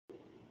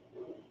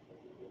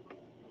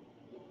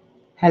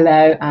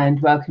Hello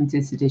and welcome to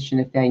this edition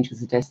of the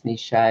Angels of Destiny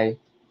show.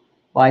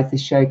 Why is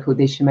this show called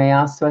this, you may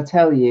ask? So I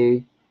tell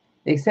you,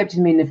 the accepted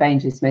meaning of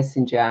angel is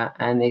messenger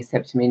and the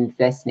accepted meaning of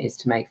destiny is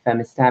to make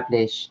firm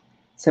establish.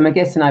 So my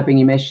guests and I bring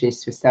you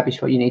messages to establish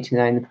what you need to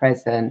know in the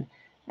present.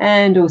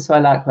 And also I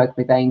like working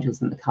with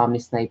angels and the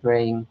calmness they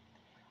bring.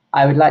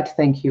 I would like to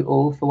thank you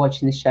all for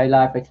watching the show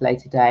live at a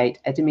later date,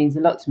 as it means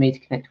a lot to me to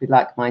connect with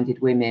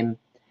like-minded women.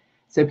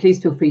 So please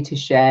feel free to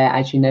share,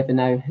 as you never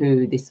know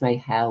who this may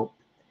help.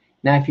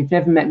 Now, if you've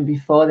never met me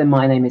before, then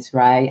my name is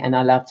Ray, and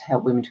I love to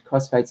help women to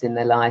crossroads in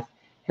their life,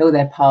 heal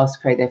their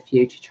past, create their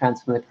future,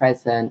 transform their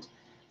present,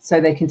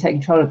 so they can take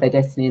control of their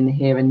destiny in the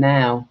here and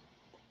now.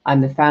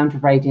 I'm the founder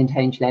of Radiant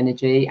Angel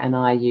Energy, and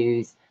I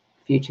use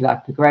future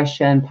life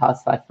progression,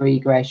 past life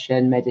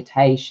regression,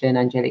 meditation,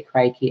 angelic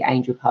Reiki,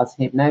 angel cards,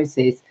 and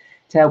hypnosis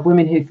to help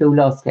women who feel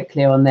lost get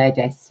clear on their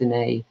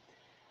destiny.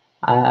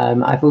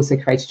 I've also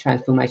created a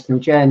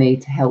transformational journey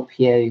to help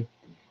you.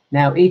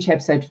 Now, each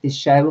episode of this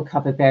show will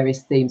cover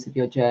various themes of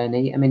your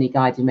journey, a mini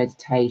guided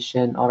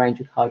meditation or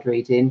angel card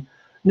reading,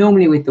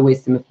 normally with the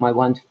wisdom of my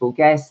wonderful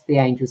guests, the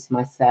angels,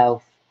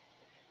 myself.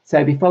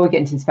 So before we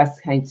get into this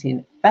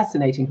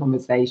fascinating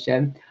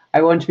conversation,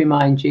 I want to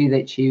remind you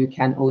that you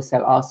can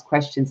also ask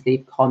questions,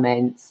 leave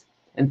comments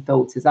and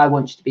thoughts, as I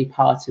want you to be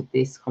part of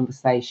this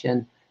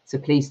conversation. So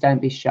please don't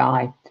be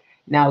shy.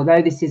 Now,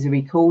 although this is a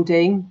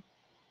recording,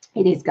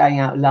 it is going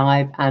out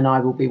live and I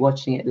will be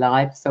watching it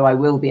live, so I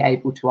will be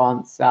able to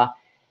answer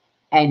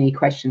any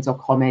questions or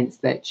comments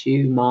that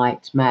you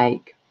might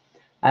make.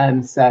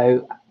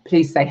 So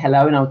please say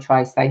hello, and I'll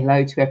try to say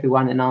hello to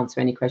everyone and answer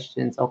any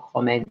questions or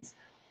comments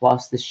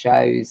whilst the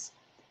show's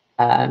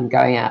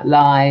going out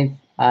live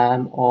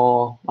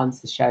or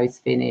once the show's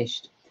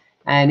finished.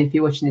 And if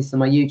you're watching this on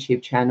my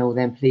YouTube channel,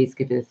 then please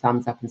give it a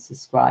thumbs up and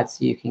subscribe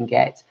so you can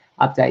get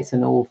updates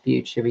on all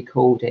future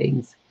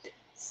recordings.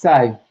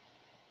 So,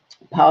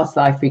 past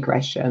life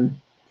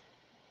regression.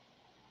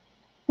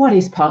 What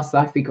is past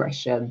life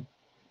regression?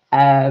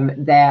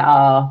 There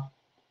are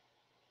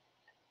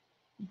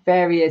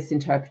various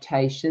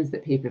interpretations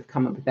that people have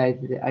come up with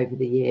over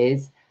the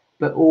years,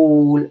 but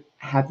all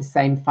have the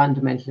same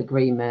fundamental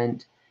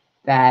agreement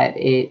that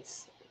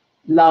it's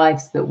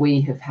lives that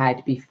we have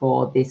had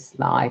before this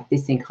life,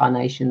 this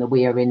incarnation that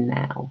we are in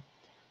now.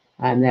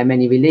 There are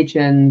many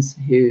religions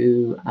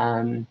who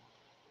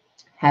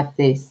have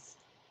this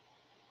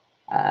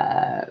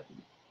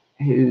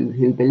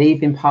who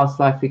believe in past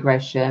life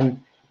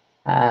regression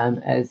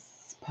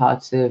as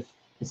part of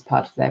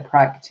their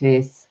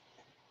practice,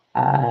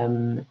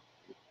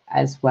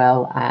 as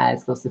well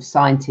as lots of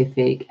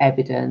scientific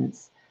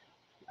evidence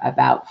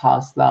about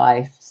past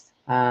lives.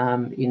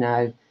 You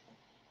know,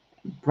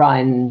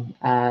 Brian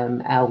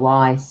L.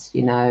 Weiss,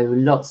 you know,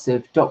 lots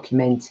of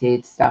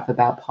documented stuff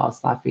about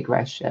past life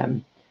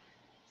regression.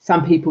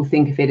 Some people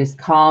think of it as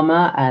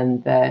karma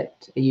and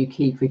that you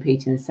keep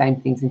repeating the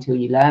same things until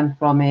you learn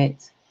from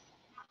it.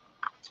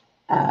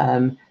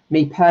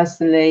 Me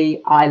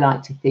personally, I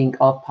like to think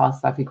of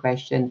past life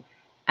regression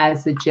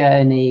as a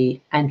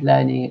journey and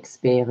learning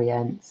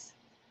experience,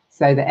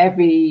 so that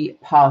every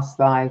past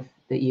life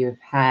that you have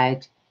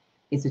had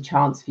is a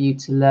chance for you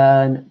to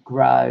learn,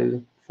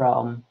 grow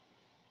from,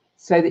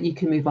 so that you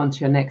can move on to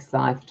your next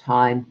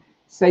lifetime,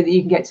 so that you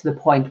can get to the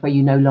point where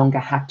you no longer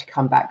have to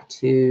come back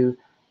to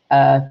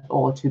Earth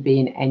or to be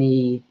in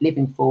any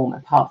living form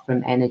apart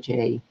from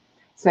energy.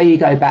 So you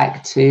go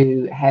back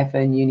to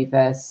heaven,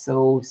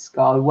 universal,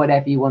 sky,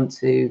 whatever you want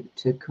to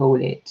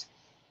call it.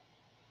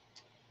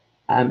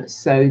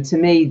 So to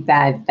me,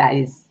 that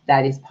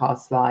is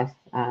past life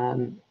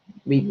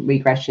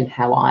regression,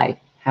 how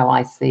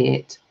I see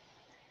it.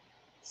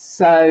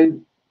 So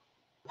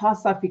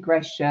past life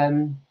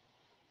regression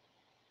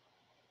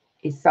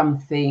is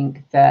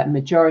something that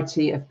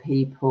majority of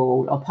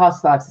people, or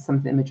past lives are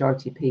something that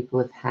majority of people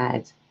have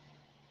had.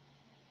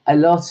 A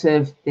lot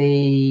of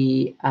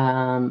the,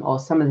 or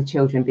some of the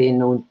children being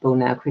born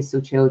now,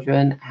 crystal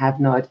children, have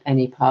not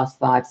any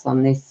past lives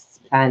on this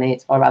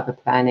planet or other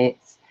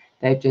planets.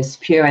 They're just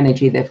pure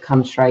energy. They've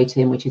come straight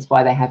in, which is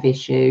why they have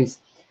issues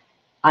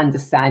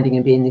understanding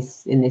and being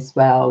in this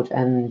world,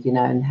 and you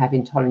know, and have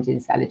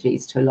intolerance,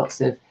 allergies to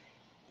lots of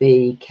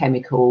the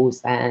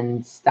chemicals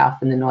and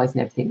stuff and the noise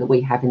and everything that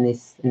we have in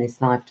this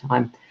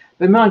lifetime.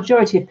 But the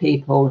majority of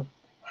people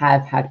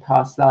have had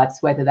past lives,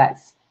 whether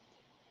that's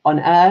on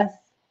Earth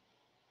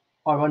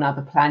or on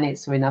other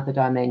planets or in other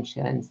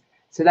dimensions.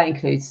 So that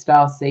includes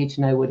starseeds,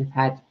 you know, would have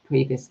had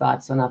previous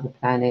lives on other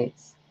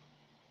planets.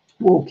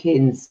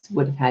 Walk-ins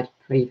would have had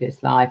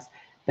previous lives.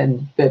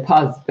 Then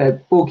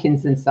the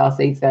walk-ins and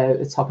starseeds are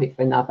a topic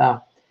for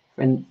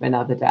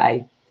another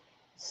day.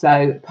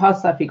 So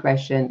past life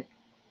regression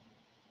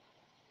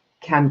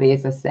can be,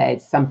 as I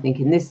said, something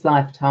in this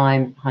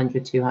lifetime,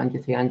 100,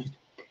 200, 300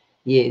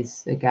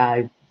 years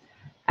ago.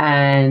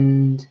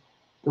 And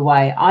the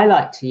way I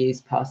like to use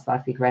past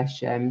life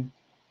regression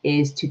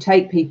is to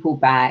take people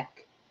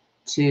back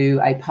to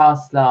a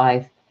past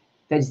life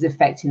that is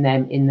affecting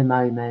them in the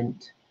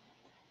moment.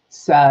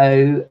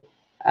 So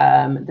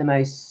the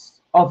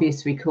most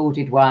obvious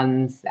recorded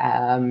ones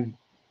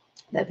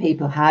that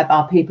people have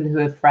are people who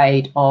are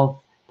afraid of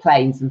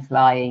planes and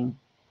flying.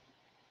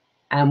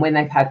 And when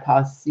they've had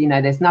past,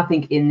 there's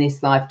nothing in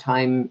this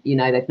lifetime,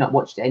 they've not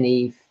watched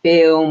any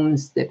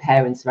films, their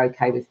parents are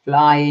okay with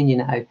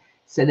flying,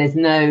 so there's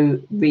no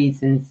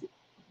reasons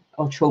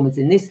or traumas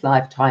in this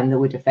lifetime that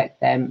would affect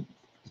them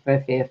for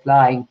fear of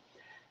flying.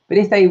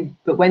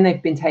 But when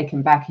they've been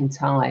taken back in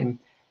time,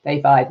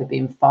 they've either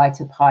been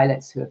fighter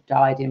pilots who have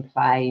died in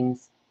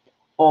planes,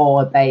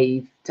 or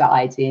they've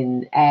died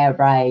in air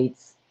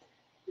raids.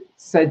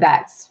 So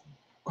that's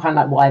kind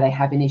of like why they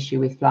have an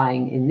issue with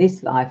flying in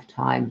this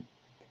lifetime.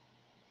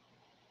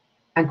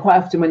 And quite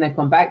often when they've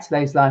gone back to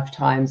those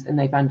lifetimes and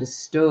they've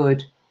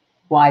understood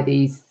why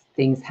these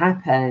things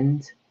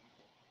happened,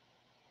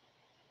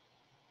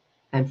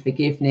 and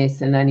forgiveness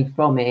and learning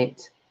from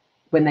it,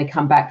 when they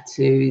come back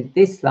to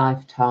this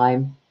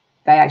lifetime,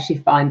 they actually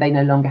find they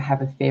no longer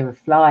have a fear of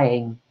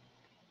flying.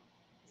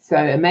 So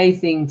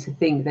amazing to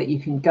think that you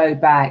can go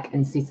back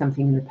and see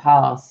something in the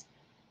past,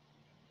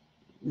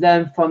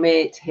 learn from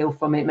it, heal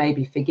from it,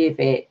 maybe forgive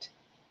it,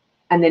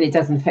 and then it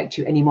doesn't affect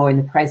you anymore in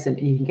the present,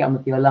 and you can get on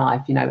with your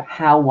life.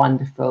 How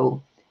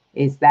wonderful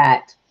is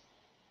that?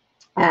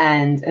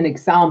 And an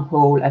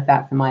example of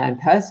that from my own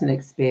personal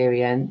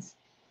experience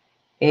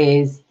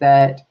is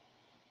that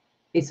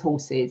it's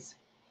horses.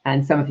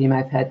 And some of you may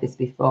have heard this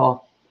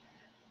before.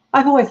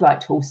 I've always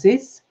liked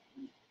horses,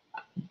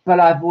 but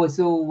I was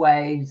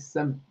always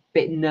a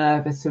bit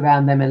nervous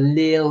around them, a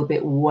little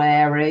bit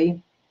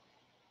wary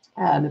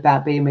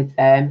about being with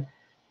them.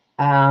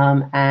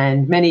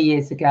 And many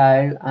years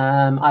ago,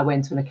 I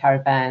went on a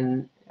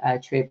caravan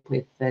trip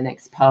with an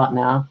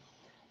ex-partner,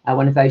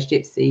 one of those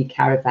gypsy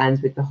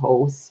caravans with the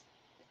horse,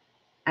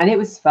 and it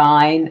was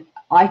fine.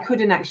 I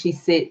couldn't actually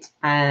sit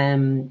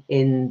in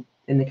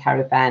the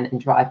caravan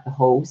and drive the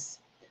horse.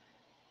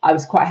 I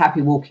was quite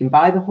happy walking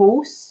by the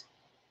horse.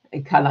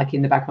 And kind of like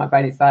in the back of my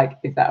brain, it's like,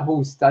 if that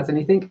horse does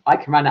anything, I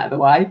can run out of the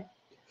way.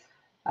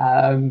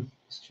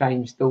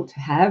 Strange thought to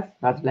have.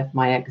 I'd have left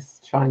my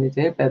ex trying to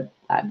do it, but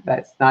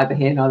that's neither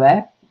here nor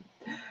there.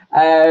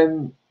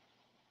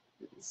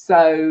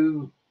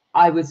 So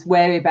I was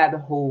wary about the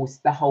horse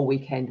the whole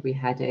weekend we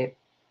had it.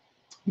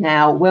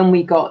 Now, when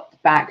we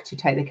got back to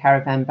take the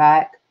caravan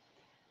back,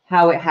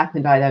 how it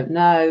happened, I don't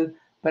know,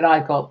 but I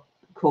got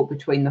caught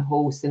between the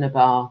horse and a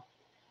bar.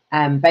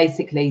 And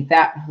basically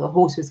the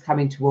horse was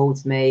coming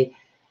towards me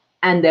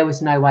and there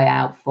was no way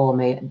out for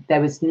me.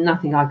 There was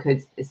nothing I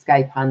could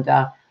escape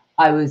under.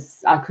 I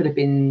could have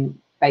been,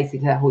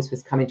 basically that horse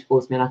was coming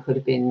towards me and I could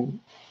have been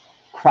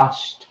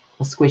crushed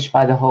or squished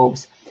by the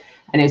horse.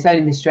 And it was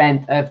only the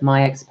strength of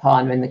my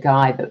ex-partner and the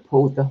guy that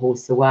pulled the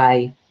horse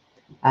away.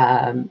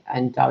 And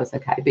I was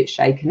okay, a bit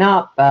shaken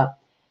up, but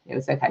it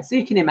was okay. So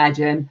you can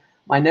imagine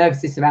my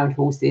nervousness around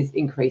horses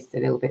increased a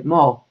little bit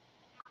more.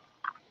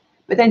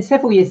 But then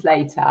several years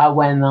later,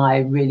 when I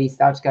really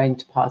started going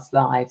to past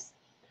lives,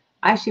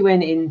 I actually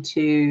went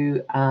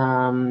into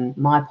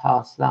my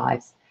past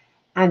lives.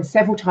 And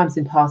several times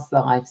in past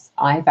lives,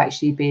 I have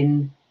actually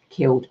been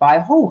killed by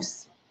a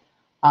horse.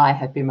 I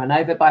have been run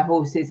over by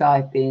horses.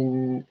 I've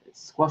been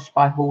squashed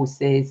by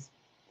horses.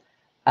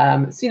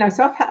 So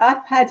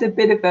I've had a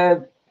bit of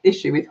a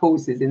issue with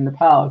horses in the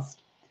past.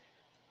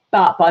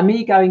 But by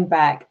me going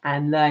back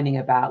and learning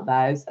about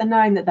those and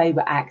knowing that they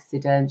were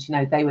accidents,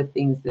 they were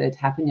things that had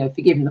happened,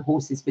 forgiving the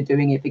horses for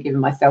doing it, forgiving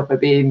myself for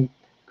being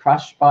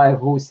crushed by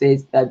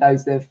horses,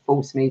 those that have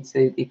forced me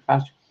to be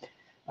crushed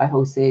by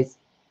horses,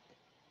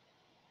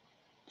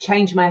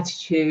 change my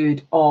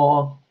attitude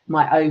or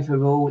my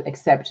overall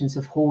acceptance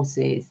of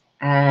horses.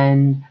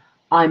 And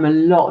I'm a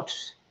lot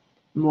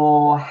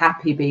more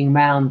happy being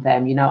around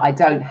them. I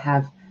don't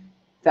have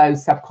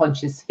those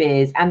subconscious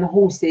fears, and the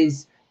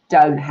horses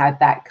don't have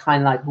that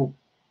kind of like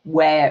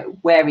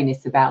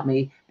wariness about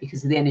me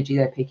because of the energy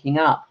they're picking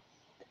up.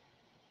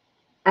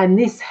 And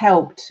this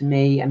helped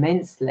me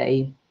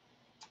immensely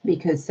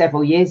because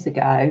several years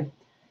ago,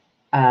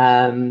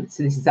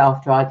 so this is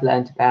after I'd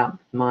learned about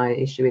my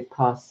issue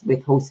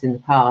with horses in the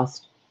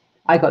past,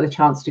 I got the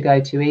chance to go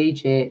to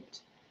Egypt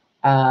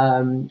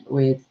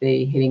with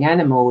the Healing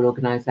Animal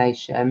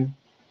Organization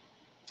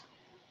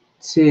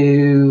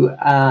to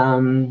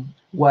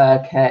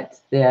work at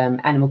the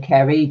Animal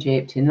Care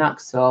Egypt in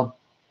Luxor,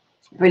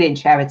 brilliant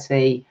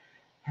charity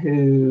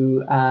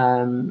who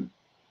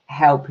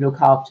help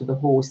look after the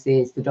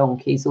horses, the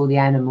donkeys, all the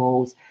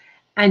animals,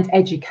 and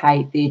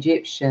educate the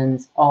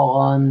Egyptians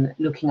on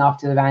looking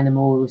after their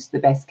animals, the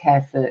best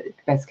care for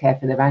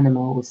their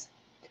animals,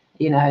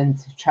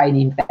 and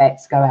training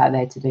vets go out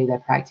there to do their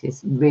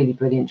practice. Really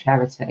brilliant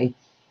charity.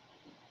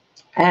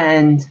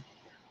 And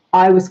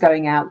I was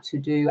going out to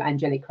do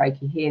Angelic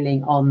Reiki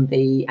healing on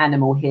the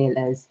animal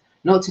healers,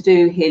 not to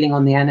do healing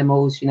on the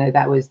animals.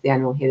 That was the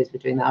animal healers were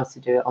doing that. I was to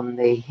do it on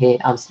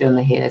I was doing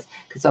the healers,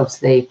 because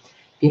obviously, if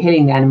you're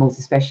healing the animals,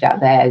 especially out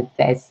there,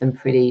 there's some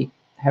pretty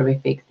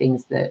horrific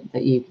things that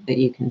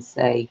you can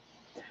see.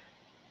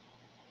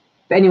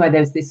 But anyway,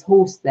 there was this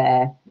horse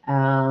there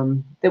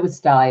that was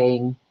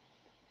dying,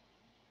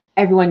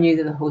 Everyone knew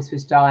that the horse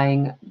was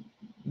dying,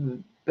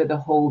 but the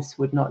horse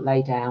would not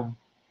lay down.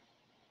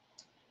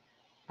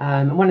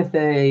 And one of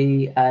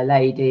the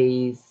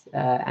ladies,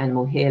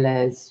 animal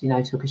healers,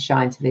 took a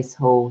shine to this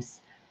horse,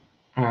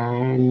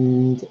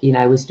 and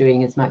was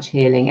doing as much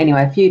healing.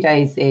 Anyway, a few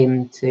days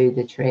into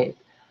the trip,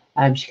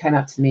 she came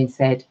up to me and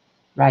said,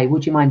 "Ray,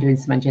 would you mind doing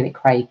some Angelic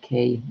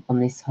Reiki on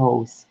this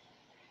horse?"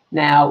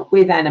 Now,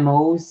 with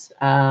animals,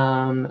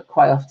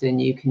 quite often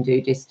you can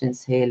do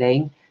distance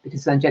healing,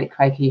 because with Angelic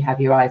Reiki you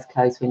have your eyes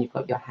closed when you've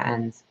got your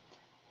hands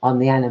on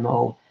the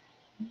animal.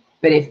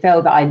 But it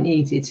felt that I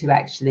needed to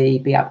actually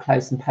be up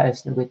close and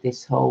personal with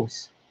this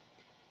horse.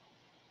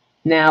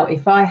 Now,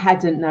 if I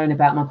hadn't known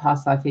about my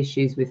past life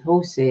issues with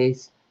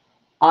horses,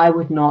 I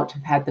would not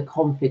have had the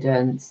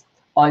confidence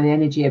or the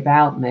energy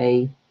about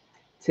me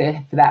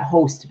for that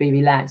horse to be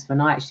relaxed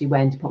when I actually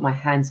went to put my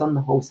hands on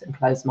the horse and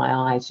close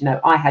my eyes.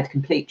 I had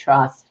complete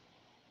trust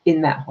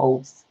in that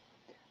horse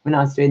when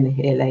I was doing the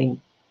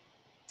healing.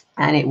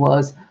 And it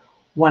was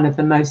one of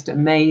the most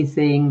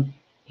amazing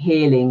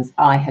healings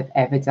I have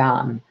ever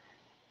done.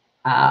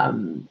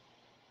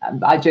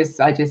 I just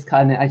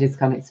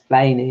can't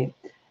explain it.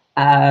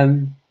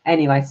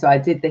 Anyway, so I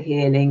did the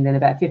healing. Then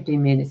about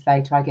 15 minutes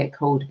later, I get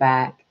called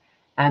back,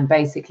 and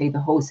basically the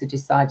horse had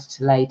decided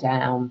to lay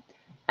down,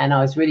 and I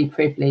was really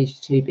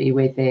privileged to be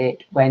with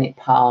it when it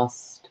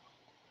passed.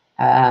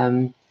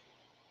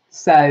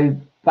 So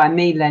by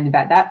me learning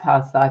about that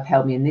past life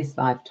helped me in this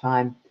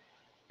lifetime.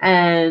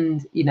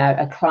 And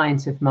a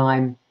client of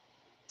mine,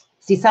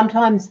 see,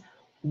 sometimes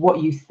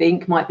what you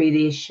think might be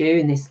the issue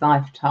in this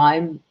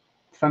lifetime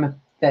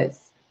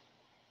that's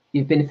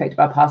you've been affected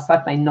by past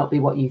life may not be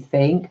what you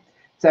think.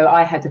 So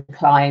I had a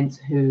client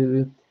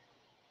who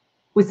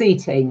was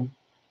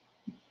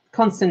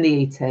constantly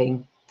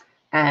eating,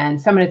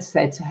 and someone had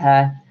said to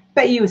her,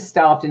 "Bet you were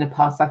starved in a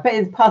past life. Bet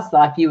in the past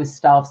life you were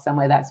starved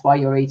somewhere. That's why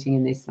you're eating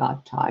in this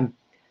lifetime."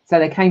 So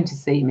they came to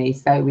see me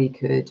so we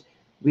could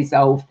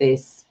resolve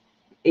this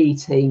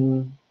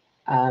eating,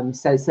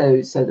 so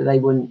that they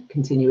wouldn't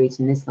continue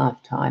eating this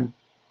lifetime.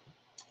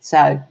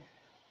 So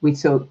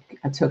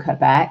I took her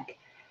back,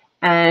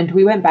 and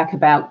we went back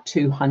about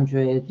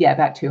 200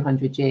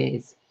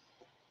 years,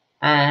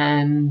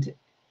 and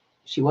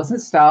she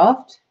wasn't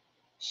starved.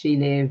 She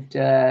lived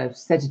a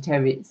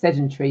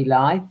sedentary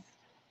life,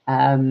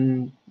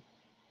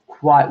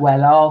 quite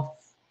well off,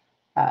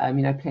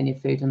 plenty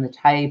of food on the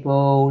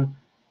table,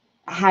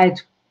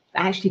 had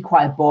actually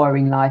quite a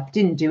boring life,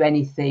 didn't do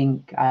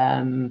anything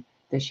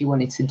that she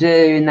wanted to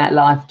do in that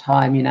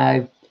lifetime,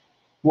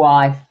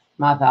 wife,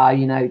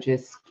 mother,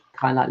 just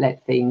kind of like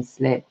let things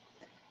slip.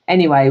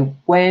 Anyway,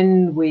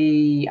 when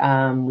we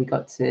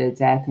got to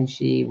death and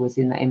she was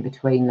in that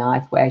in-between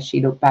life where she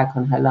looked back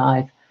on her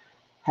life,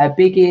 her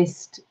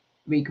biggest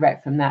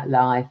regret from that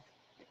life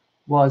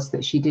was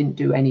that she didn't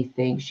do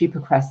anything. She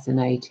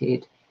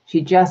procrastinated.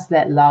 She just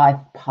let life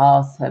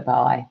pass her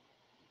by,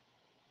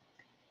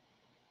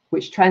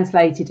 which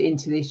translated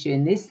into the issue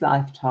in this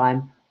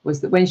lifetime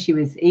was that when she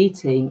was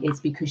eating, it's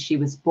because she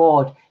was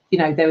bored.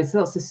 There was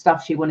lots of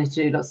stuff she wanted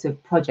to do, lots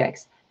of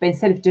projects, but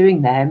instead of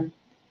doing them,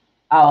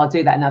 "Oh, I'll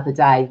do that another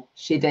day,"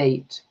 she'd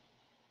eat,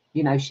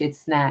 she'd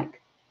snack.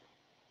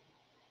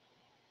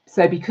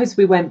 So because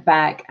we went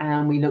back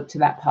and we looked at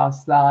that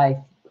past life,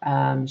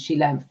 she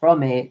learned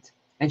from it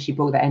and she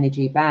brought that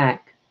energy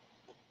back.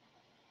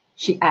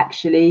 She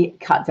actually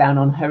cut down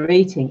on her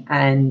eating,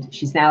 and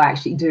she's now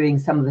actually doing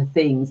some of the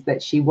things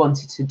that she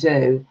wanted to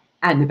do,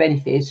 and the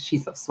benefit is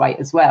she's lost weight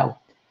as well.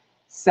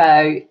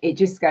 So it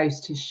just goes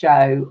to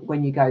show,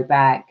 when you go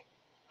back,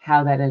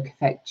 how that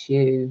affects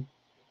you,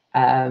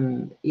 how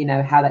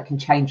that can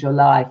change your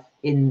life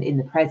in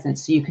the present,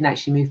 so you can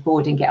actually move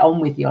forward and get on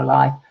with your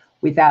life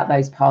without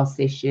those past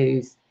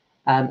issues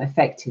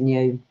affecting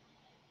you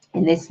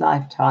in this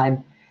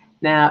lifetime.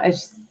 Now,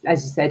 as you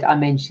said, I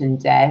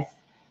mentioned death.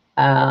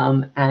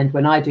 And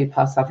when I do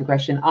past life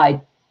regression,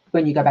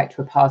 when you go back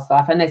to a past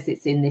life, unless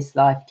it's in this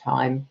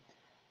lifetime,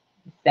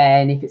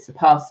 then if it's a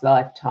past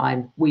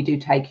lifetime, we do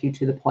take you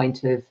to the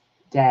point of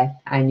death,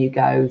 and you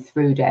go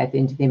through death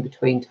into the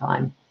in-between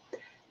time.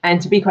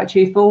 And to be quite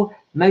truthful,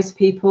 most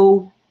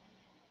people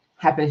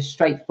have a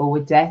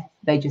straightforward death.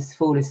 They just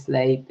fall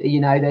asleep.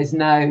 There's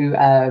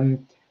no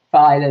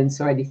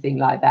violence or anything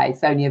like that.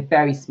 It's only a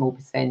very small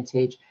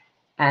percentage.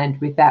 And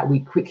with that, we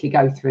quickly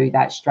go through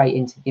that straight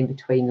into the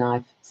in-between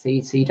life, so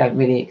you don't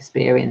really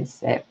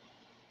experience it.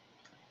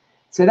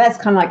 So that's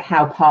kind of like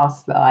how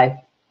past life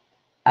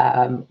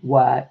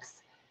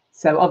works.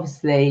 So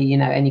obviously,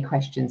 any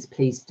questions,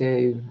 please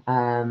do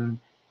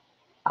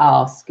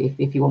ask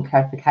if you want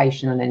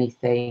clarification on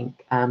anything,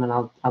 and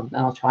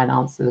I'll try and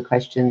answer the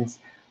questions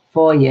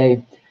for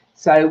you.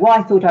 So what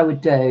I thought I would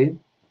do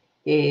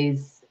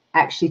is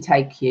actually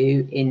take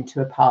you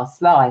into a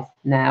past life.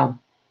 Now,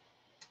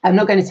 I'm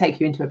not going to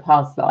take you into a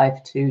past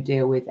life to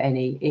deal with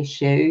any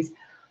issues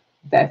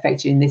that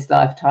affect you in this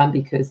lifetime,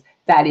 because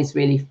that is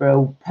really for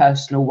a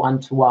personal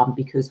one-to-one,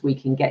 because we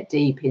can get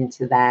deep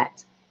into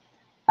that,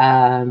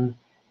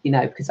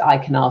 because I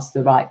can ask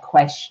the right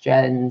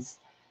questions,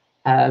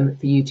 for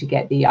you to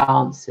get the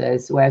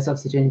answers. Whereas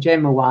obviously doing a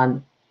general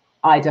one,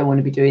 I don't want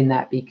to be doing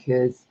that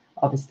because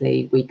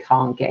obviously we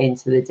can't get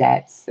into the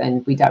depths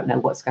and we don't know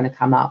what's going to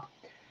come up.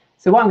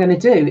 So what I'm going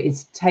to do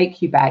is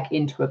take you back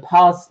into a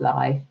past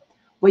life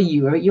where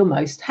you were at your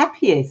most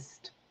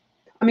happiest.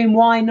 I mean,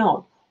 why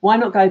not? Why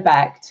not go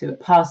back to a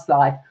past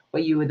life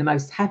where you were the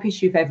most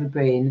happiest you've ever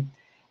been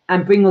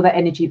and bring all that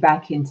energy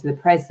back into the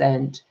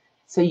present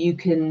so you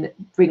can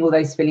bring all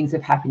those feelings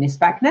of happiness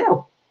back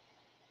now?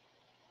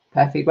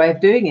 Perfect way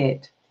of doing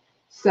it.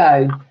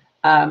 So,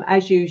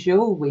 as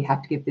usual, we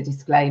have to give the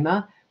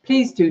disclaimer.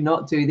 Please do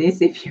not do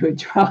this if you're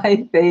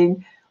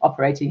driving,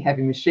 operating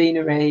heavy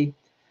machinery.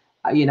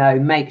 You know,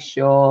 make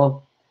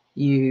sure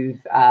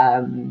you've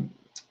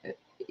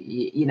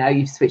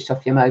you've switched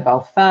off your mobile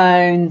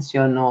phones.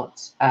 You're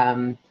not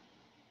on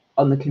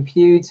the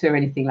computer or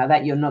anything like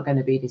that. You're not going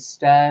to be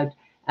disturbed.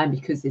 And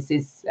because this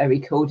is a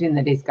recording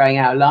that is going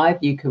out live,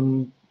 you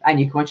can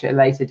watch it at a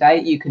later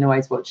date. You can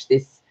always watch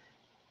this.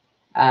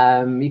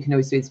 You can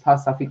always do this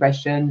past life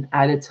regression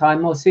at a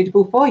time more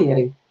suitable for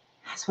you.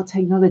 That's what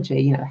technology,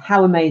 you know,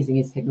 how amazing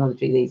is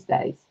technology these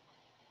days?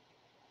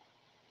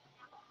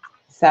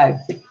 So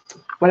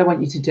what I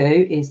want you to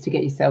do is to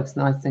get yourselves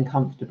nice and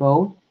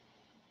comfortable.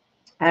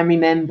 And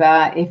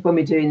remember, if when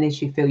we're doing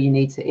this, you feel you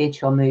need to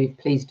itch or move,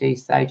 please do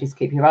so. Just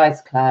keep your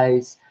eyes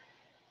closed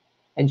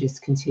and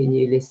just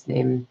continue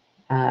listening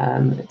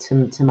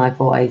to my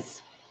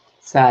voice.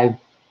 So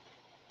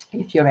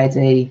if you're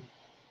ready,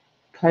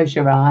 close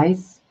your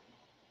eyes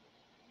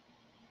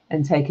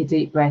and take a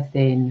deep breath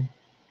in.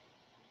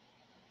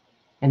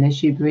 And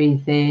as you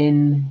breathe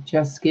in,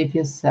 just give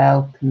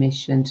yourself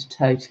permission to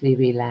totally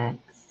relax.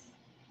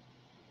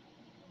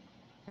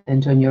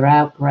 And on your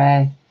out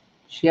breath,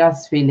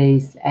 just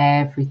release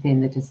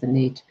everything that doesn't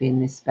need to be in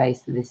this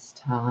space at this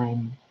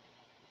time.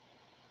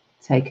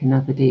 Take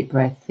another deep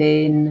breath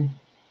in,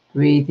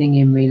 breathing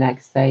in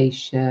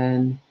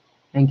relaxation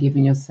and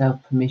giving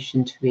yourself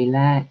permission to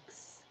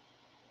relax.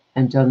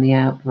 And on the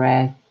out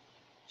breath,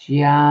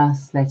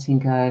 just letting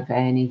go of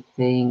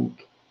anything,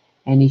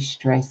 any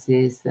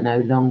stresses that no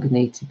longer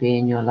need to be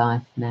in your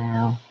life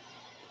now.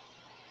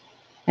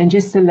 And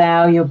just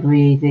allow your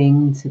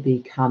breathing to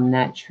become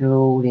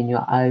natural in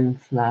your own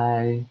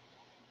flow.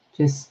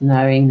 Just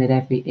knowing that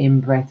every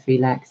in-breath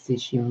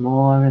relaxes you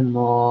more and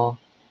more,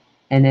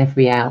 and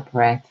every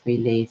out-breath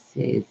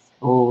releases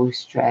all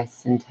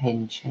stress and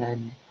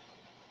tension.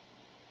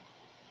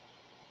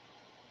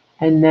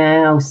 And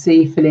now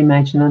see, feel,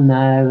 imagine or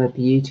know a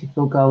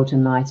beautiful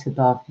golden light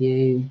above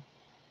you.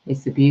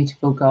 It's a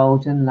beautiful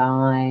golden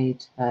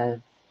light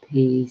of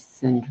peace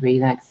and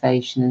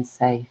relaxation and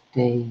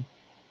safety.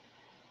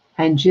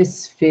 And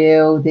just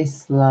feel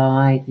this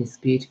light, this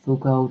beautiful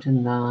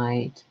golden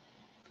light,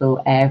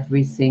 fill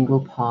every single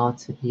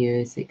part of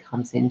you as it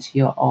comes into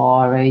your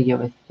aura,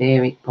 your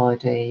etheric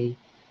body.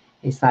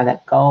 It's like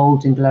that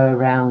golden glow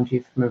around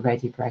you from a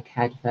Ready Break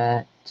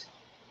advert.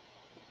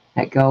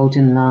 That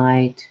golden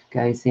light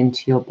goes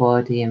into your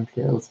body and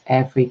fills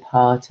every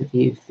part of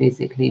you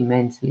physically,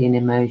 mentally, and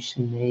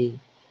emotionally.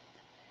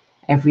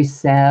 Every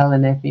cell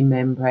and every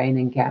membrane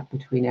and gap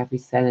between every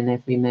cell and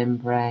every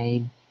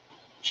membrane.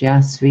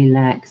 Just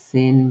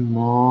relaxing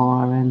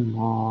more and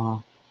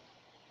more.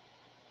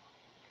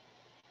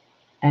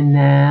 And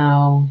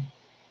now,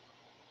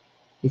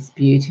 this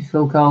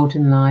beautiful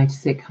golden light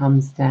as it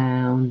comes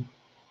down,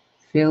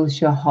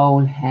 fills your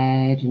whole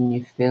head and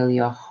you feel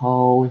your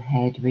whole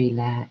head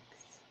relax.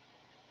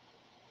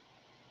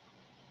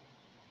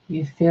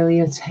 You feel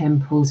your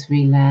temples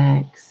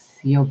relax,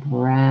 your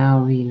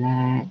brow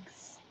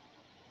relax,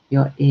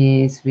 your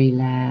ears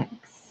relax.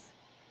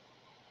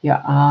 Your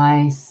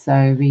eyes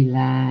so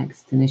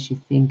relaxed, and as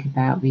you think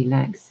about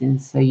relaxing,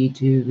 so you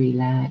do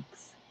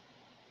relax.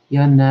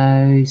 Your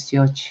nose,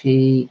 your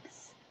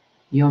cheeks,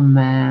 your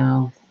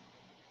mouth,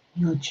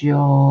 your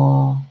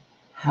jaw.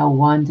 How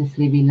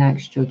wonderfully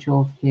relaxed your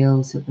jaw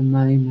feels at the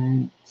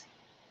moment.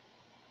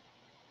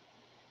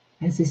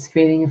 As this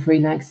feeling of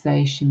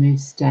relaxation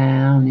moves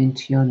down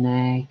into your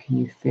neck and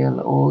you feel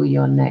all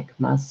your neck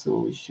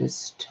muscles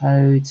just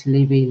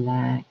totally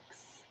relax.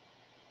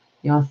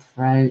 Your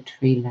throat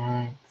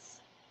relax.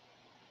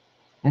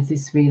 As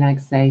this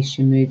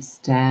relaxation moves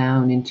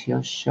down into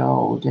your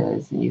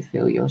shoulders and you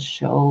feel your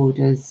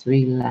shoulders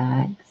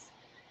relax,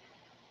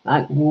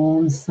 like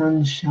warm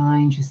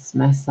sunshine just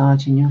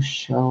massaging your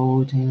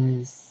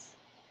shoulders.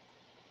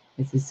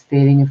 As this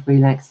feeling of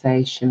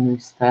relaxation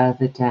moves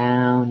further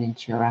down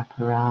into your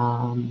upper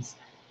arms,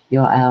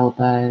 your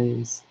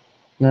elbows,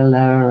 your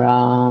lower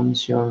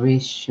arms, your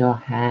wrists, your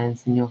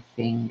hands and your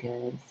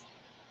fingers,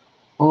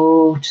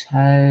 all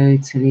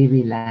totally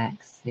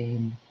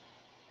relaxing.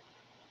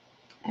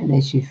 And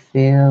as you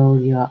feel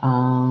your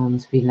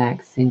arms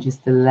relaxing,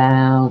 just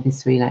allow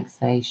this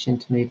relaxation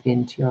to move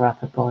into your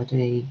upper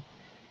body.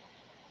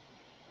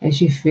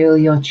 As you feel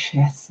your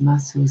chest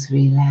muscles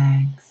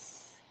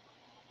relax,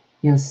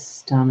 your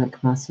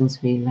stomach muscles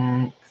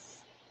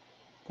relax,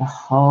 the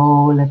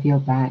whole of your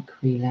back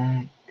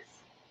relax.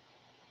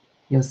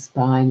 Your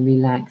spine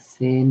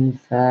relaxing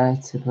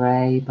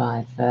vertebrae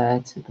by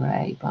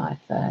vertebrae by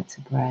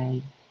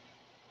vertebrae.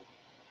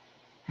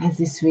 As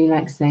this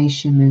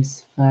relaxation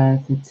moves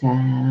further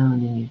down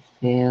and you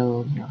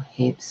feel your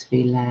hips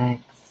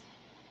relax,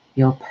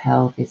 your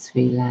pelvis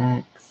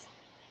relax,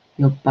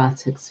 your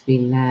buttocks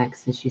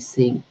relax as you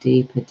sink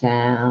deeper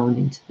down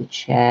into the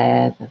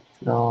chair, the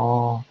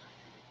floor,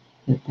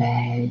 the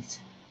bed.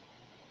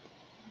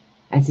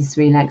 As this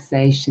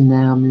relaxation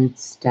now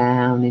moves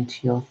down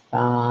into your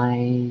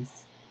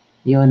thighs,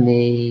 your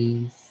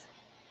knees,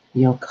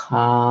 your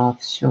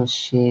calves, your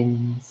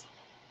shins,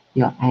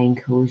 your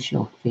ankles,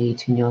 your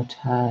feet and your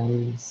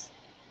toes.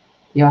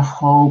 Your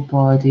whole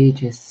body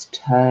just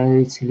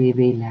totally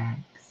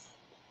relaxed.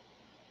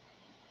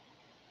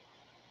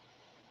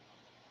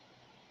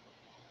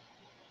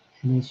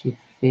 And as you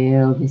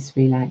feel this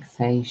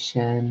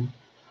relaxation,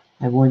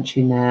 I want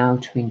you now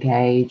to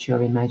engage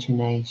your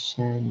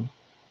imagination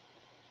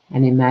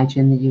and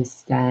imagine that you're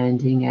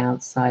standing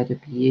outside a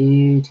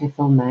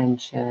beautiful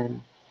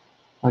mansion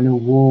on a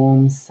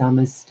warm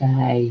summer's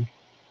day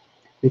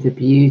with a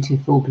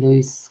beautiful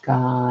blue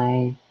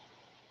sky,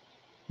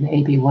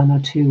 maybe one or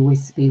two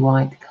wispy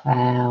white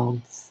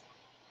clouds.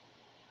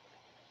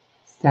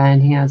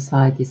 Standing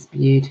outside this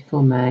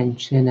beautiful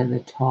mansion at the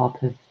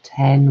top of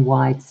 10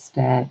 wide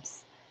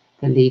steps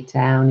that lead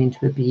down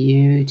into a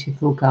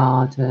beautiful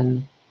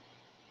garden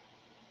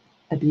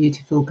of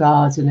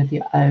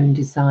your own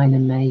design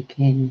and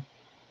making.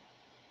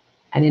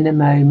 And in a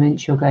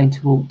moment, you're going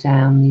to walk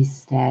down these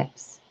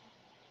steps,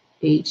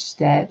 each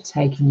step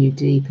taking you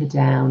deeper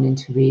down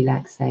into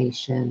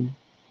relaxation.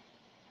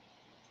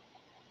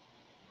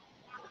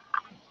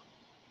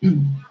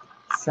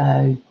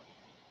 So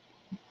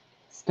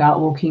start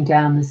walking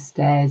down the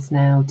stairs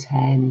now,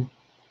 10,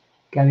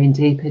 going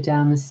deeper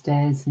down the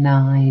stairs,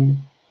 9,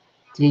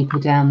 deeper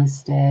down the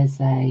stairs,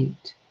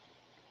 8,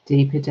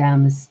 deeper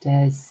down the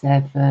stairs,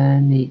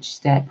 7, each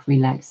step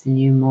relaxing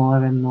you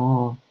more and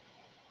more.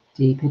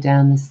 Deeper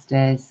down the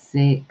stairs,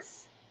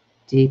 6,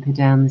 deeper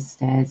down the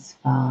stairs,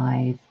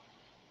 5,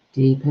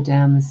 deeper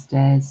down the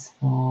stairs,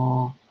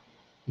 4.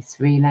 This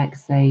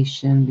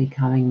relaxation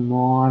becoming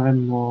more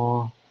and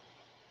more.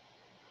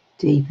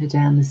 Deeper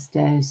down the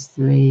stairs,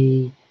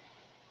 3,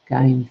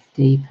 going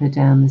deeper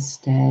down the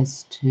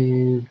stairs,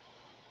 2,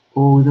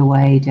 all the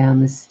way down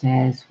the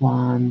stairs,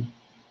 1.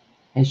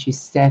 As you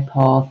step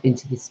off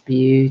into this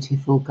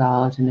beautiful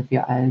garden of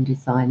your own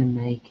design and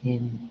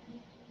making.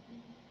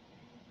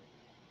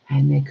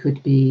 And there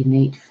could be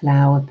neat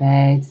flower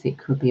beds, it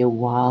could be a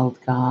wild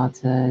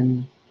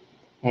garden,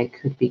 it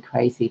could be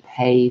crazy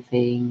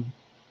paving,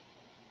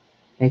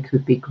 there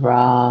could be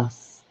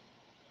grass,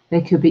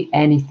 there could be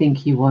anything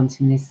you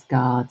want in this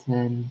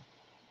garden.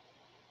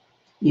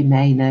 You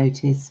may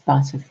notice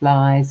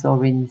butterflies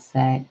or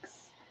insects.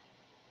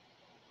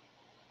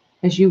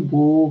 As you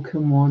walk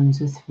and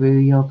wander through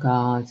your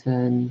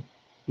garden,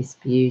 this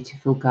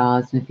beautiful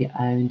garden of your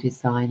own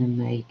design and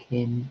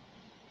making.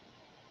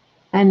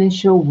 And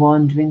as you're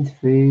wandering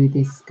through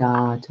this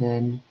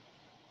garden,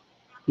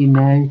 you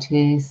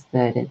notice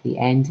that at the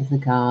end of the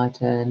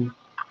garden,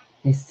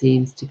 there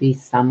seems to be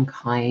some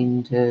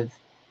kind of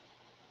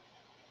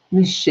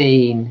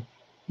machine,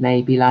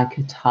 maybe like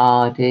a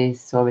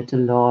TARDIS or a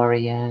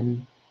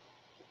DeLorean,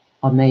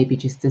 or maybe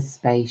just a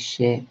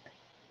spaceship.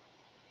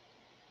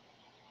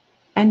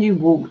 And you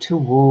walk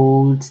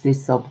towards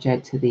this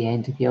object at the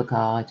end of your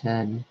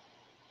garden.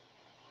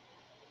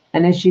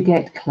 And as you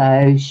get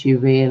close, you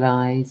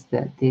realize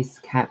that this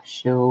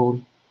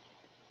capsule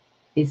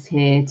is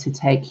here to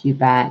take you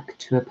back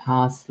to a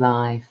past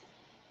life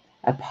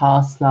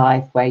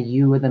where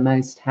you were the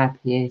most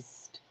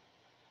happiest,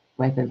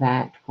 whether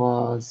that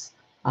was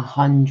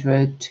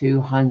 100,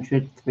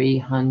 200,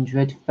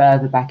 300,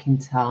 further back in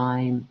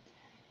time,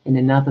 in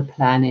another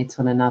planet,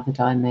 on another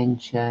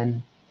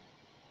dimension.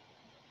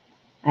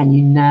 And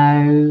you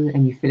know,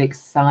 and you feel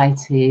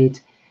excited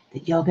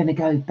that you're going to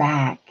go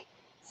back,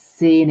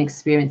 see and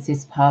experience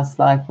this past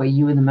life where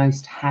you were the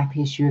most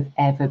happiest you have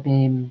ever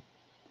been.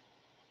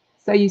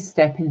 So you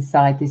step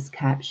inside this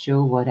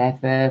capsule,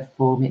 whatever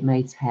form it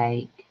may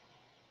take.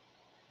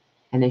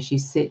 And as you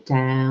sit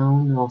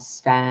down or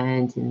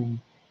stand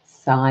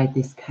inside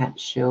this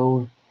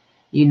capsule,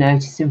 you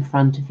notice in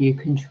front of you a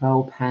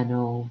control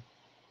panel.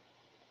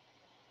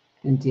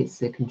 And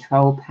it's a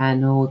control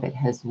panel that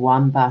has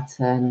one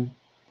button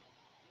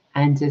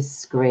and a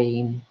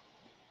screen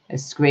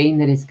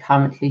that is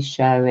currently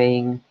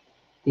showing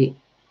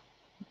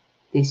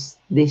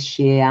this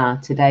year,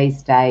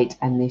 today's date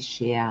and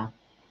this year.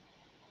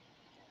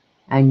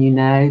 And you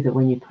know that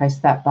when you press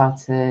that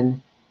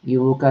button,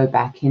 you will go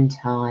back in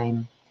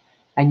time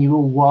and you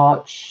will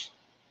watch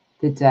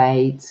the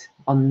date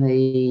on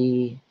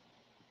the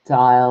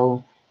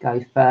dial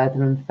go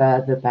further and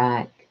further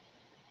back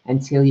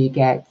until you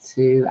get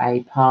to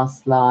a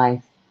past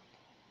life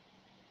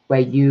where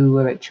you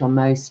were at your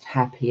most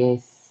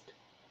happiest.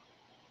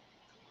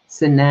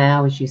 So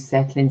now as you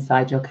settle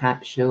inside your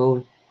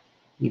capsule,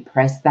 you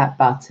press that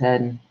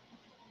button.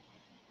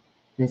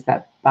 As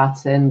that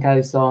button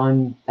goes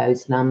on,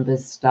 those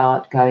numbers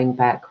start going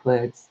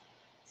backwards.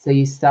 So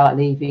you start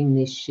leaving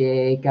this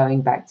year,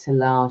 going back to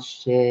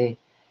last year,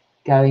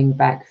 going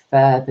back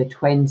further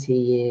 20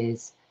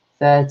 years,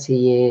 30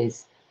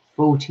 years,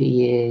 40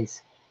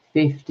 years,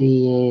 50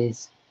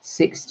 years,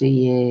 60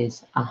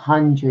 years,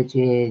 100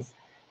 years,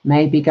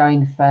 maybe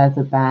going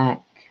further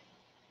back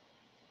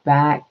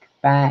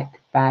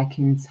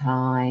in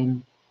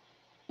time,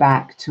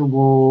 back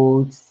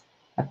towards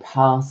a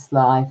past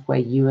life where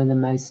you are the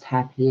most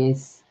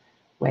happiest,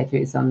 whether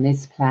it's on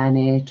this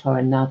planet or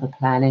another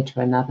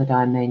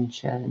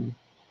dimension.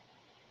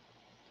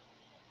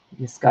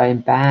 Just going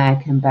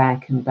back and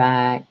back and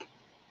back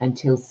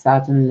until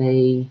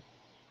suddenly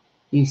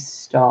you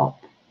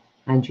stop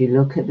and you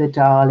look at the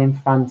dial in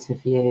front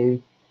of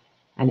you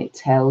and it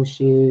tells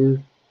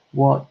you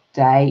what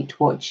date,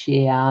 what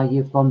year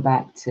you've gone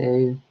back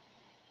to,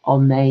 or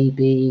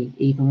maybe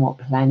even what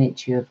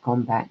planet you have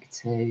gone back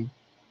to.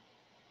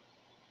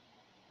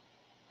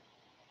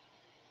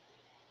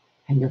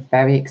 And you're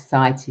very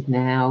excited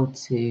now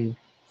to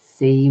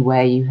see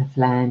where you have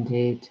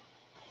landed.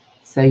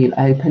 So you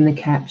open the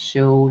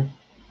capsule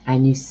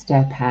and you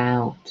step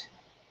out.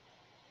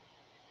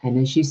 And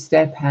as you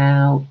step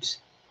out,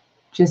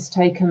 just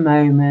take a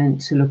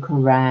moment to look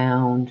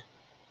around.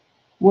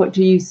 What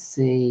do you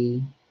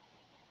see?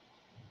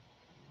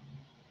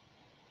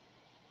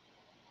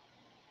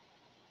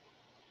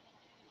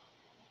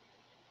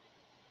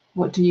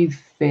 What do you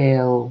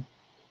feel?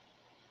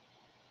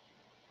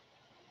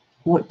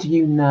 What do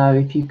you know?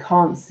 If you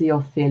can't see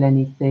or feel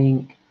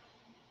anything,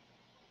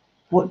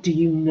 what do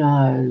you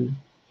know?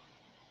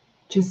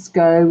 Just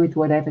go with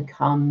whatever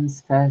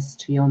comes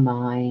first to your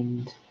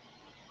mind.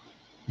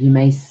 You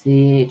may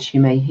see it, you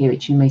may hear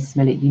it, you may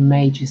smell it, you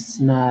may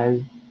just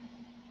know.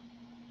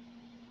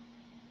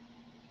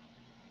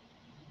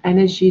 And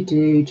as you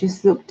do,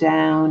 just look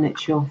down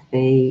at your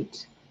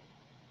feet,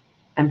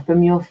 and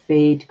from your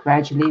feet,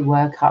 gradually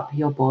work up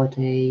your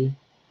body.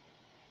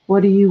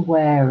 What are you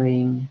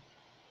wearing?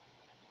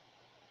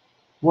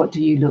 What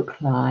do you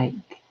look like?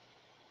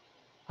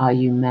 Are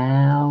you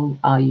male?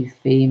 Are you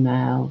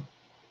female?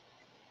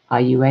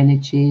 Are you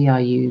energy?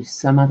 Are you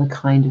some other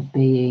kind of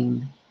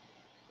being?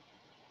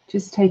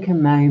 Just take a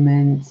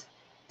moment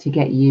to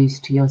get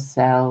used to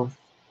yourself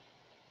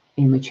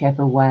in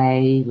whichever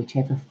way,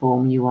 whichever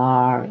form you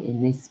are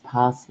in this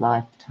past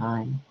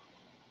lifetime.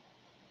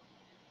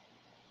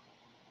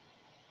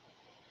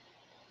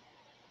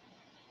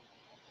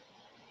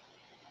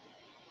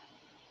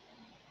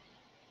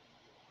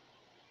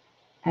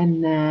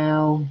 And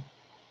now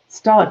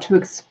start to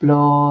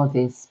explore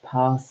this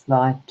past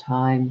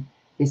lifetime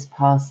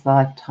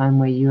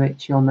where you're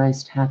at your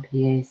most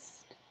happiest.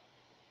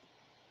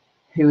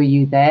 Who are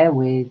you there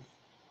with?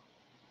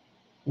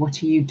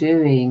 What are you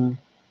doing?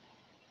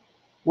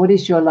 What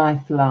is your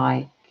life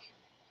like?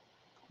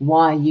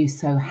 Why are you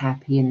so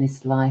happy in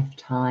this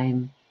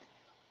lifetime?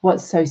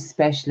 What's so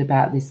special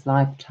about this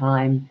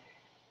lifetime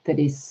that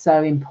is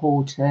so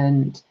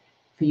important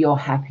for your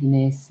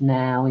happiness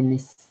now in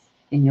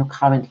your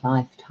current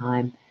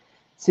lifetime?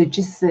 So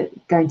just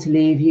going to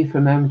leave you for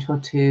a moment or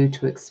two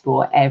to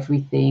explore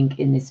everything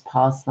in this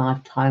past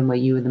lifetime where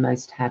you were the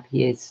most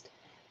happiest.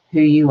 Who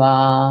you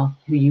are,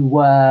 who you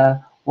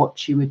were,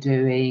 what you were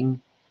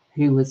doing,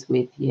 who was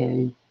with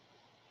you.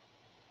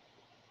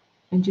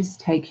 And just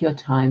take your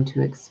time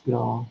to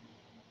explore.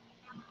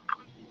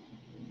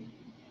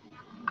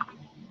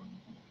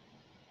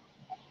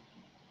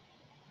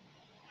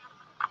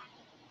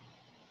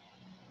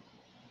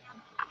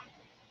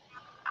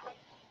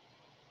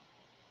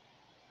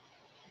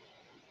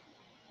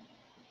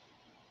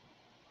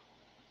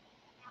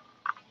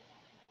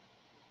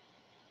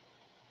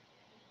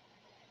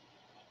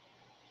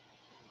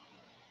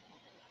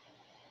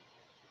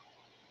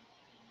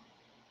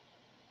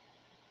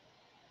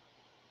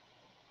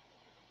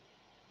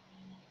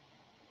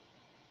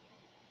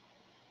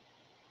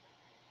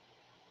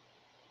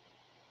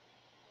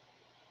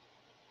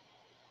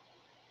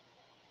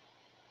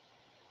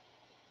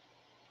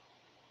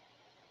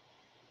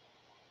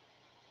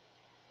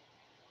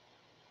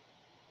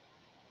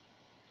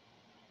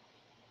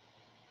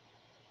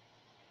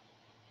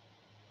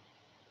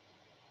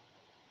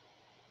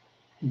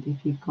 And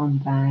if you've gone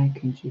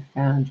back and you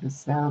found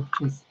yourself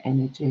just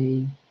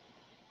energy,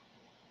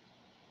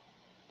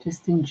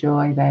 just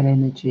enjoy that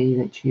energy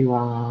that you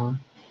are,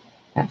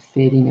 that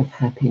feeling of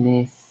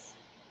happiness.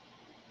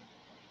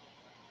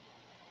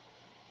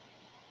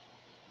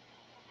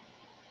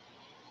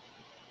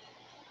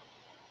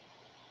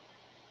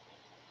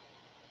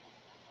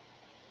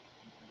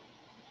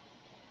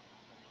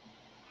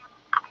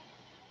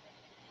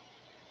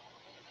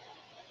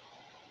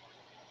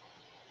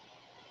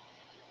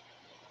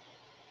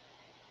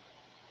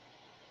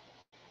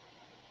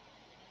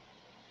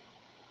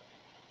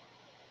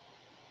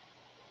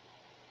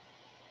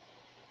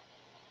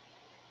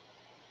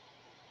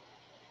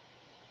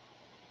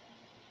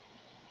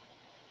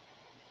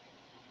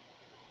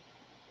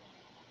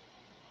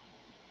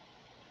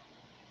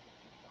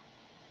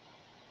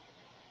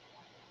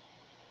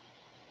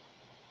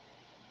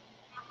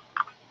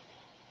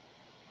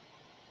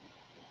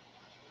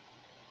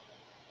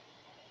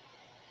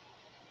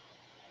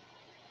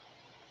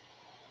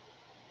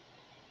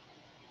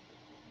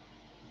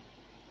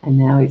 And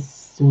now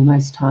it's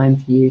almost time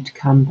for you to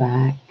come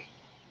back.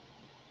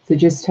 So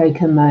just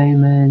take a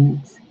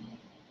moment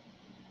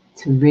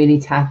to really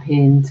tap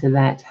into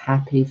that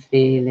happy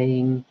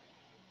feeling,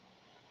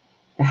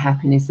 the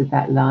happiness of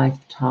that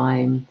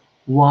lifetime,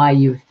 why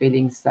you're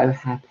feeling so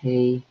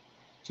happy.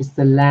 Just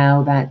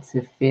allow that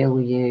to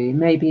fill you.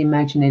 Maybe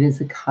imagine it as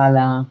a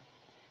colour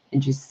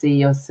and just see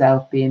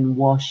yourself being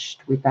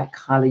washed with that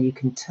colour. You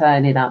can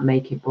turn it up,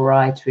 make it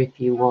brighter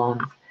if you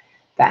want.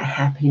 That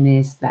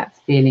happiness, that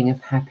feeling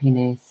of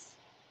happiness.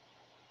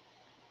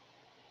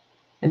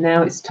 And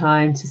now it's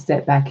time to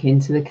step back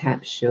into the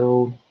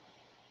capsule.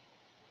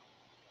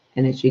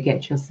 And as you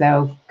get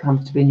yourself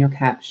comfortable in your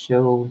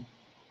capsule,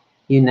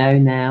 you know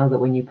now that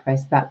when you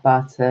press that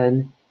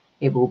button,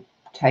 it will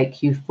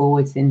take you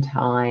forwards in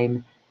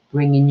time,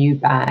 bringing you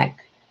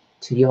back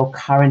to your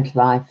current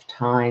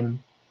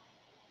lifetime.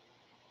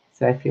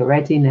 So if you're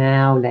ready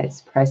now,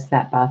 let's press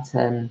that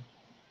button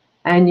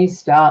and you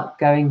start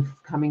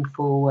coming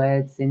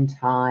forwards in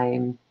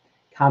time,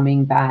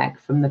 coming back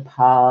from the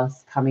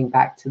past, coming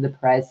back to the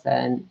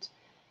present.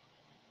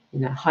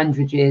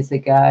 100 years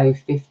ago,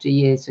 50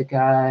 years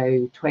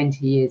ago,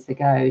 20 years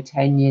ago,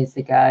 10 years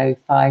ago,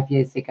 5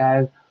 years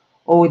ago,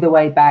 all the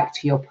way back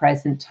to your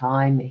present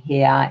time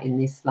here in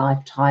this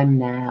lifetime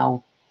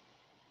now.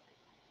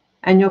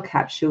 And your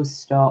capsule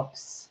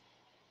stops.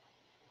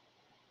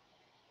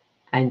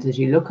 And as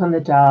you look on the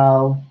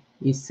dial,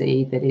 you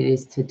see that it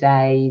is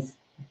today's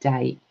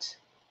date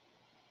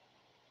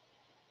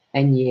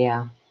and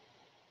year.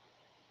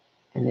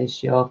 And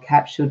as your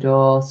capsule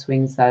door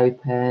swings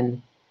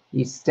open,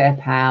 you step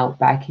out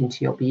back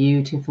into your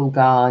beautiful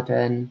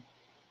garden.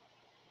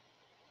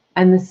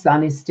 And the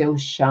sun is still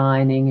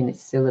shining and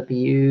it's still a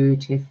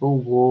beautiful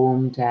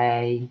warm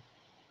day.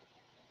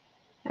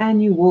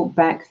 And you walk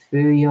back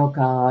through your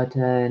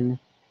garden,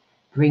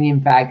 bringing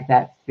back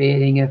that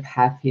feeling of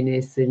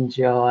happiness and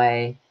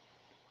joy.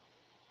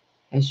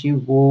 As you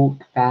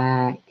walk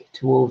back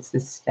towards the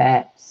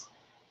steps,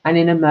 and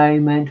in a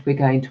moment we're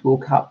going to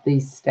walk up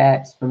these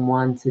steps from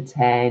 1 to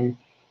 10,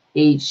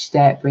 each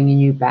step bringing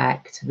you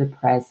back to the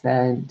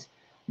present,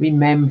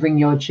 remembering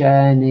your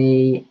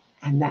journey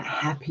and that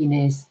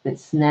happiness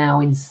that's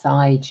now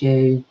inside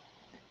you.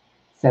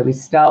 So we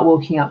start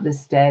walking up the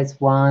stairs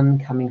 1,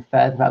 coming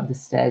further up the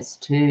stairs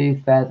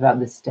 2, further up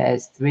the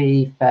stairs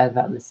 3, further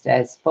up the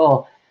stairs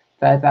 4,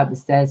 further up the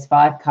stairs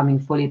 5, coming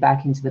fully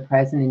back into the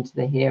present, into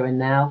the here and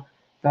now.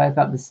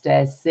 Further up the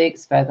stairs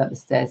 6, further up the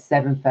stairs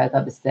 7, further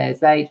up the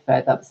stairs 8,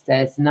 further up the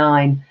stairs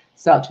 9.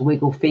 Start to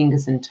wiggle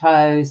fingers and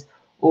toes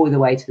all the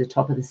way to the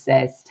top of the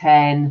stairs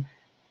 10.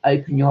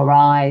 Open your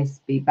eyes,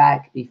 be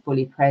back, be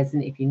fully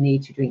present. If you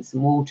need to, drink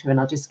some water, and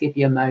I'll just give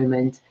you a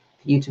moment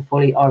for you to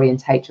fully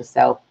orientate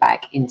yourself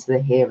back into the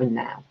here and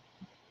now.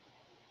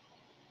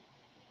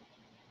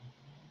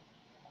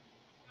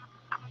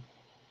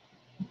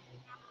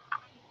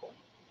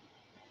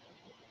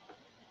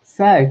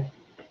 So,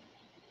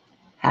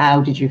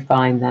 how did you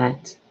find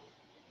that?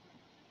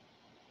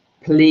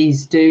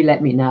 Please do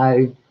let me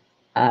know,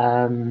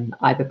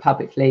 either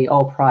publicly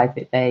or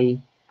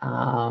privately,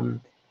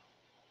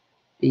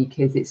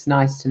 because it's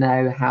nice to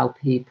know how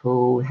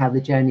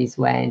the journeys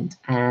went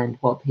and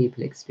what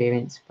people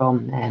experienced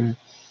from them.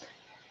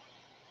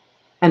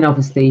 And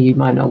obviously you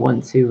might not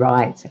want to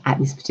write at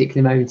this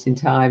particular moment in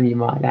time. You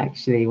might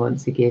actually want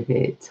to give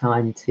it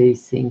time to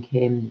sink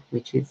in,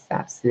 which is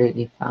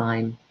absolutely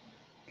fine.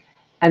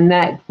 And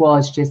that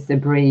was just a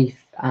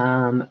brief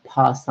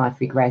past life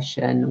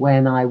regression.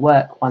 When I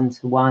work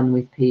one-to-one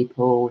with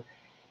people,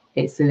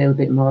 it's a little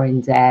bit more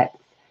in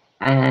depth,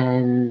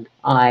 and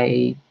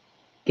I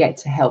get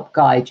to help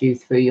guide you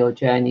through your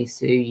journey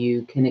so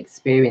you can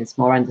experience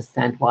more,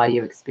 understand why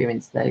you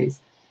experience those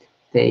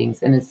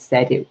things. And as I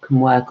said, it can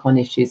work on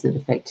issues that are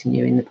affecting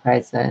you in the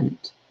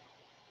present.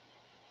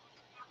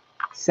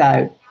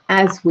 So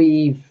as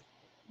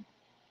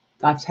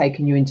I've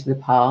taken you into the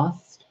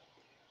past,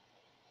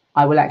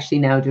 I will actually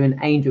now do an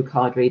angel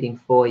card reading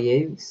for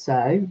you.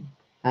 So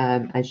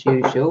as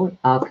usual,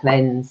 I'll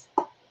cleanse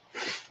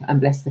and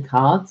bless the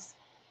cards.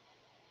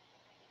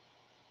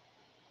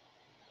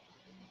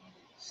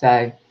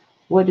 So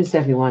what does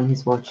everyone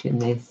who's watching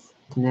this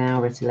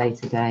now or at a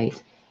later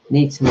date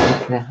need to know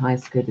for their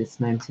highest good at this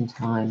moment in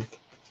time?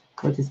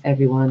 What does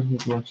everyone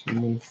who's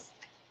watching this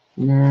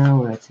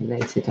now or at a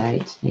later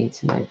date need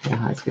to know for their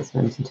highest good at this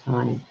moment in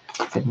time?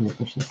 Does everyone who's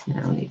watching this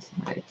now need to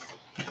know?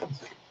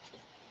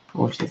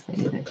 Or just they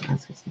need to know for their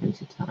highest good at this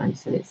moment in time?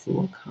 So let's see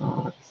what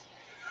cards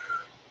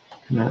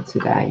come out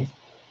today.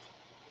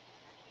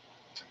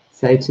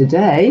 So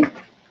today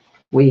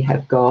we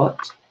have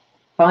got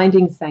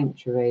Finding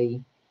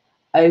Sanctuary,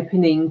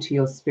 Opening to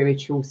Your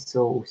Spiritual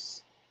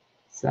Source.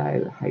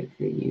 So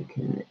hopefully you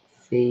can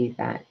see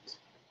that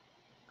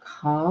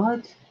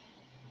card.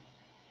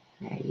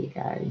 There you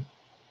go.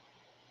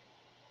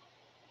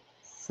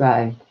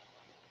 So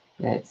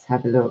let's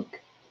have a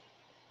look.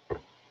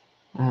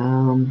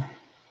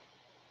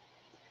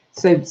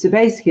 So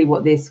basically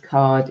what this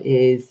card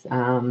is,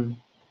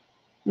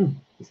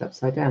 it's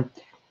upside down.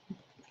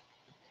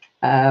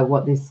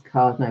 what this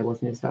card, no, it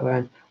wasn't, it's not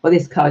around. What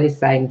this card is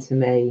saying to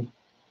me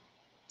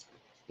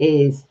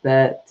is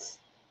that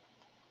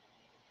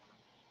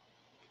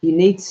you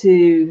need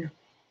to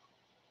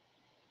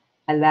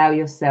allow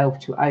yourself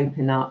to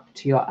open up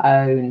to your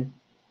own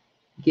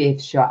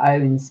gifts, your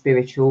own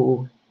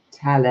spiritual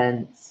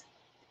talents.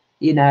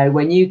 You know,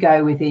 when you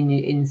go within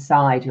you,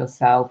 inside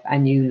yourself,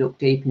 and you look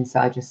deep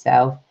inside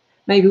yourself,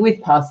 maybe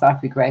with past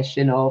life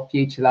regression or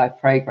future life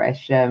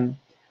progression,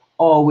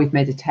 or with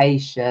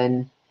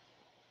meditation,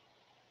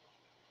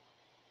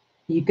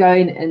 you go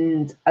in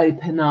and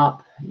open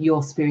up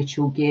your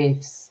spiritual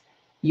gifts,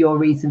 your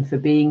reason for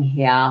being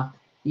here.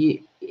 You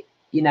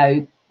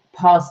know,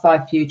 past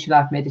life, future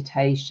life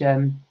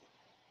meditation,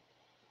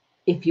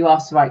 if you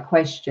ask the right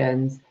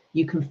questions,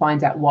 you can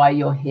find out why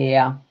you're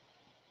here,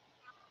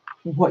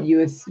 what you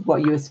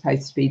were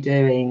supposed to be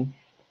doing.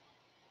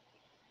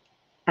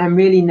 And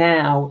really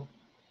now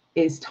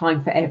it's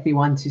time for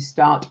everyone to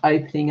start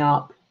opening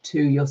up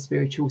to your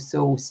spiritual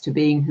source, to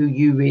being who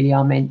you really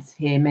are meant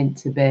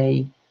to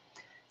be.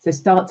 So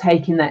start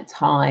taking that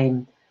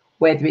time,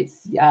 whether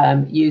it's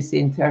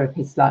using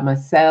therapists like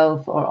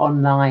myself or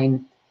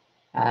online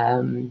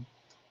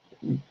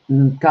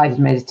guided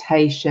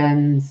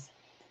meditations.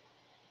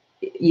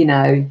 You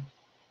know,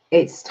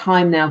 it's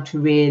time now to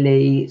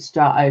really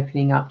start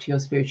opening up to your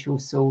spiritual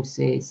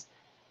sources.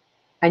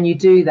 And you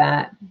do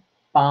that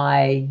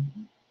by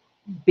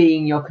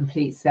being your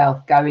complete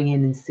self, going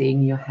in and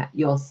seeing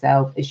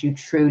yourself as you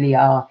truly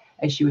are,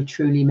 as you were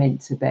truly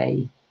meant to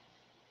be.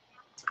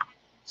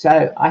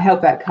 So I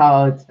hope that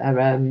card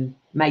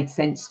made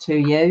sense to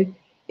you.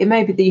 It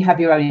may be that you have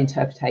your own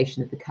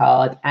interpretation of the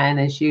card,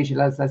 and as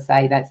usual, as I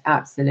say, that's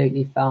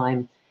absolutely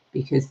fine,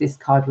 because this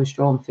card was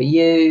drawn for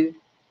you,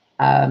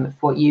 for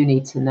what you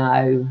need to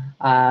know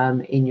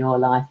in your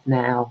life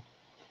now.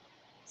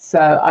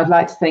 So I'd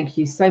like to thank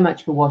you so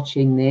much for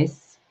watching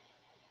this.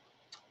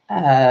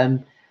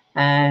 And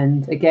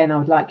again, I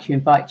would like to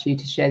invite you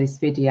to share this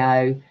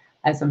video,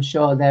 as I'm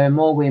sure there are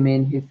more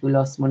women who feel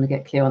lost and want to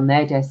get clear on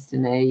their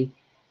destiny,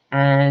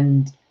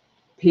 and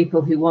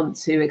people who want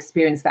to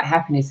experience that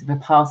happiness of a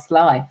past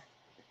life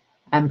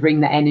and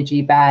bring the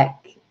energy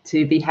back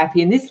to be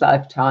happy in this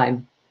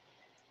lifetime.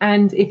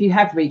 And if you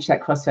have reached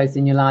that crossroads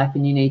in your life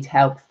and you need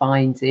help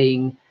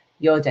finding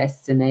your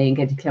destiny and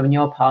getting clear on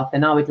your path,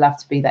 then I would love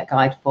to be that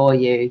guide for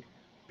you.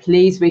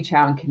 Please reach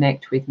out and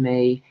connect with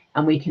me,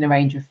 and we can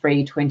arrange a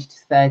free 20 to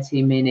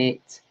 30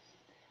 minute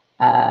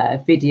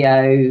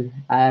video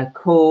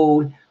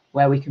call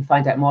where we can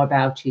find out more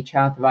about each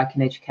other. I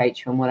can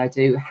educate you on what I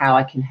do, how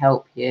I can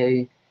help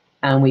you,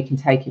 and we can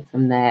take it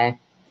from there.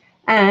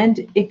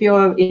 And if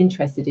you're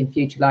interested in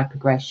future life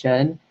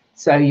progression,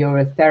 so you're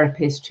a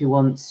therapist who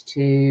wants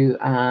to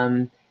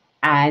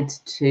add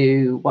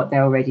to what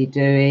they're already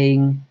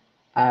doing,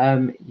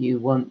 you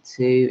want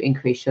to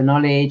increase your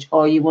knowledge,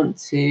 or you want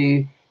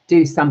to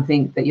do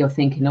something that you're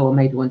thinking, oh,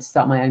 maybe I want to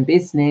start my own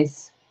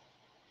business,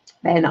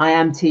 then I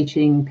am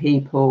teaching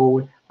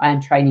people, I am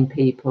training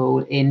people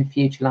in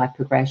future life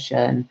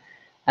progression.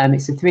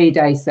 It's a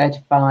 3-day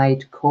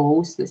certified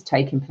course that's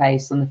taking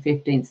place on the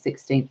 15th,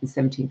 16th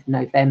and 17th of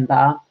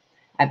November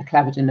at the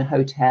Claverdon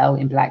Hotel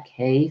in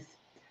Blackheath.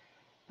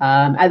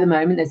 At the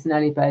moment, there's an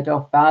early bird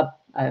offer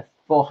of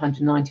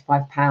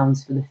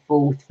 £495 for the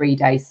full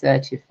 3-day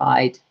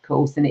certified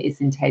course, and it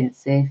is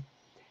intensive.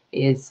 It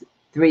is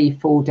 3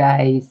 full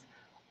days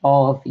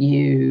of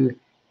you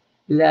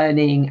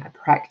learning,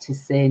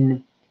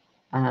 practicing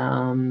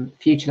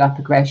future life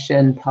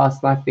progression,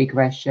 past life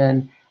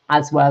regression,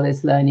 as well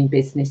as learning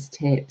business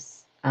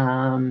tips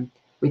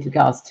with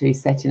regards to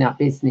setting up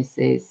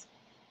businesses.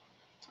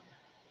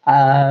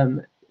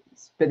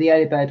 But the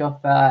early bird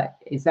offer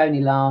is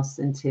only lasts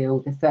until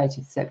the 30th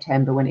of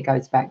September, when it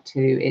goes back to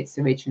its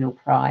original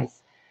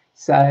price.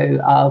 So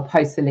I'll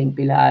post the link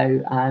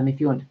below if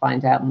you want to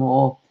find out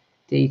more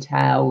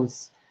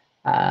details,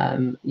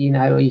 you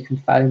know, or you can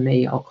phone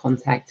me or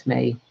contact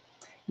me.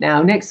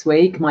 Now, next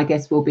week, my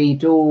guest will be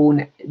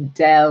Dawn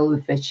Del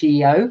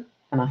Vecchio,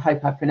 and I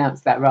hope I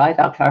pronounced that right.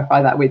 I'll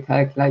clarify that with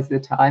her close of the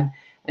time.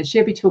 And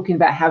she'll be talking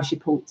about how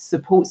she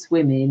supports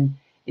women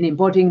in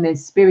embodying their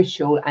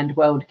spiritual and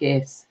world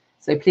gifts.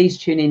 So please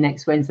tune in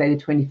next Wednesday,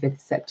 the 25th of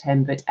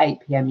September at 8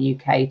 p.m.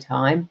 UK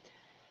time.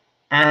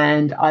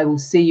 And I will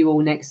see you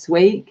all next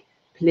week.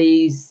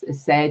 Please,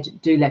 as said,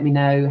 do let me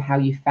know how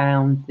you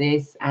found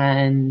this,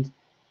 and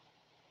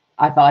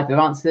I've either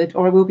answered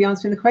or I will be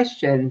answering the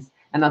questions.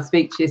 And I'll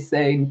speak to you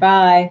soon.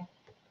 Bye.